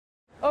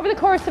Over the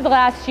course of the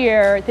last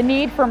year, the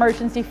need for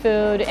emergency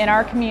food in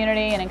our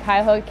community and in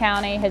Cuyahoga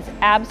County has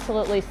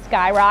absolutely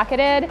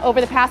skyrocketed. Over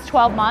the past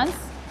 12 months,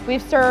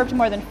 we've served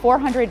more than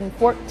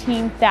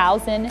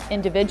 414,000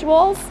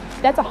 individuals.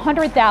 That's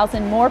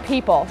 100,000 more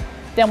people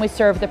than we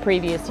served the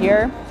previous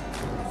year.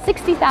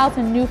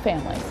 60,000 new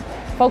families,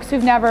 folks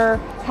who've never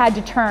had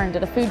to turn to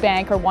the food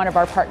bank or one of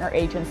our partner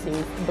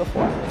agencies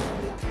before.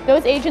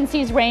 Those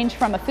agencies range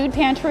from a food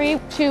pantry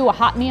to a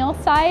hot meal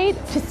site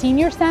to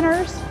senior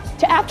centers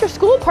to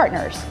after-school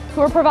partners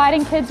who are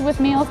providing kids with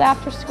meals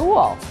after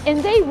school. And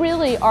they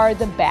really are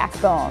the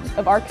backbone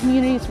of our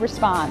community's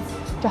response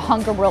to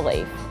hunger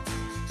relief.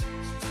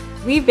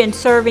 We've been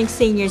serving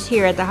seniors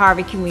here at the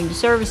Harvey Community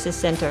Services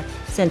Center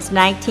since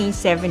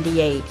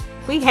 1978.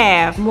 We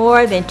have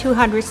more than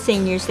 200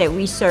 seniors that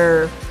we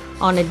serve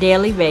on a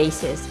daily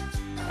basis.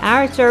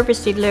 Our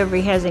service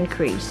delivery has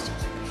increased.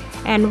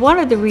 And one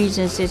of the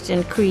reasons it's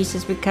increased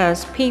is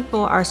because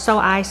people are so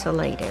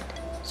isolated.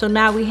 So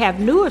now we have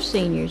newer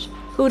seniors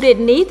who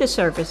didn't need the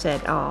service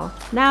at all.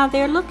 Now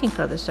they're looking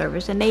for the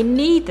service and they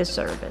need the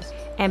service.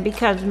 And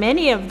because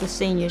many of the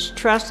seniors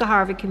trust the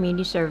Harvey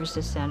Community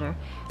Services Center,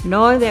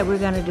 knowing that we're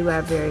going to do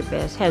our very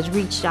best, has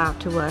reached out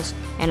to us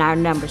and our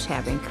numbers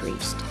have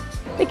increased.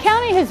 The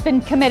county has been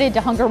committed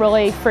to hunger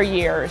relief for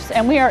years,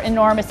 and we are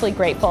enormously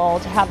grateful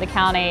to have the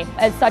county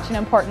as such an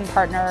important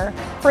partner.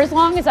 For as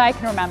long as I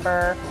can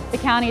remember, the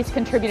county has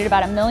contributed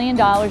about $1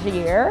 million a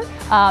year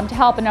to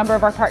help a number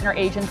of our partner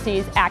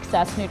agencies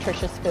access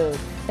nutritious food.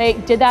 They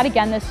did that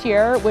again this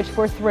year, which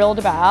we're thrilled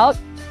about.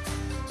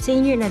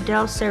 Senior and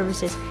adult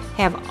services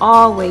have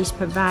always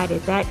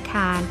provided that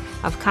kind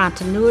of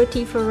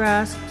continuity for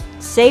us,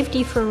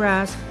 safety for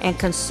us, and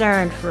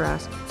concern for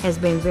us has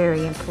been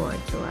very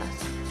important to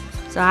us.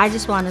 So I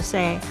just want to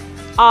say,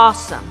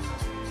 awesome.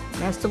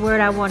 That's the word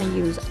I want to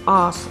use,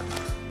 awesome.